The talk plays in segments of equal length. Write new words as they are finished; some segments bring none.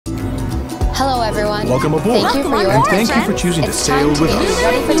Hello, everyone. Welcome aboard. Thank you for your And thank you attention. for choosing to It's sail time with to us. get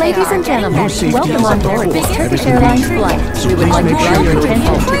ready for Ladies and takeoff. gentlemen, Your safety welcome is on at the board core the of Turkish everything we Airlines do. flight. So We would please like make to draw sure your you're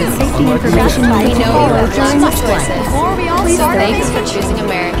attention to the safety information We you know follow you have during lots this of flight. choices. Before we all Please start, Thanks for choosing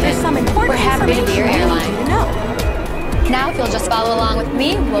American. there's some important We're happy to be your information we need airline. you to know. Now, if you'll just follow along with me,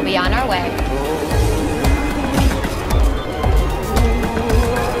 we'll be on our way.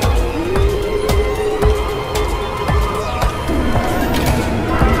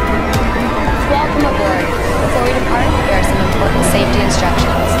 Welcome aboard. Before we depart, there are some important safety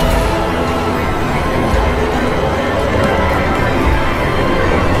instructions.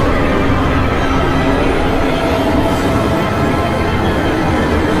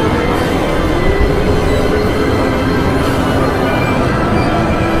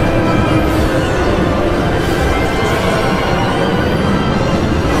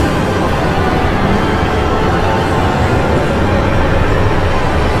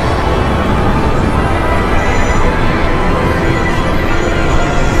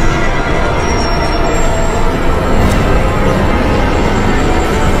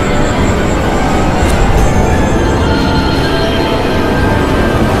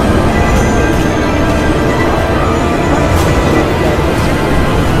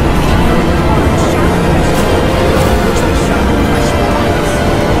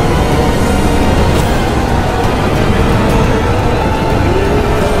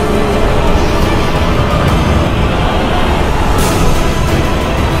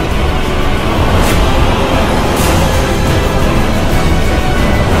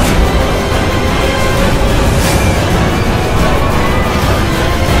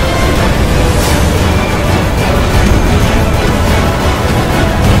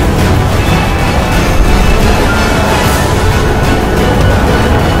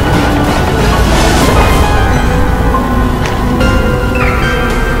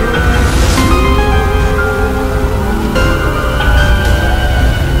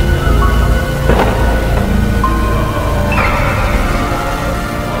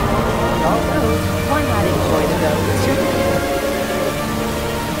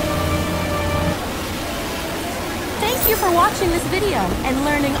 Thank you for watching this video and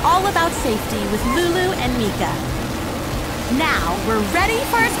learning all about safety with Lulu and Mika. Now, we're ready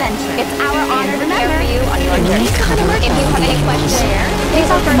for adventure. It's our honor to care remember, for you on your journey. If you have any questions, please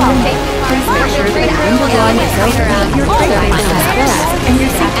offer help. Please ensure that your underline yourself around your favorite desk and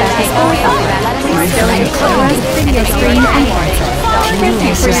your seatbelt is fully on. Please fill in your clothes, video screen, and warranty. Thank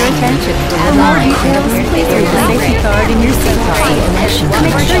you for your attention. For more details, please read the safety card in your seat card.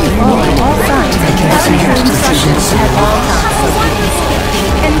 Make sure you follow all signs and passenger instructions at all times.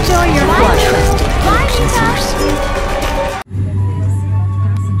 Enjoy your flight.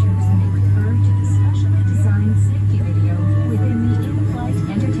 Passengers may refer to the specially designed safety video within the in-flight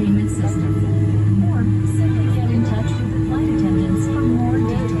entertainment system.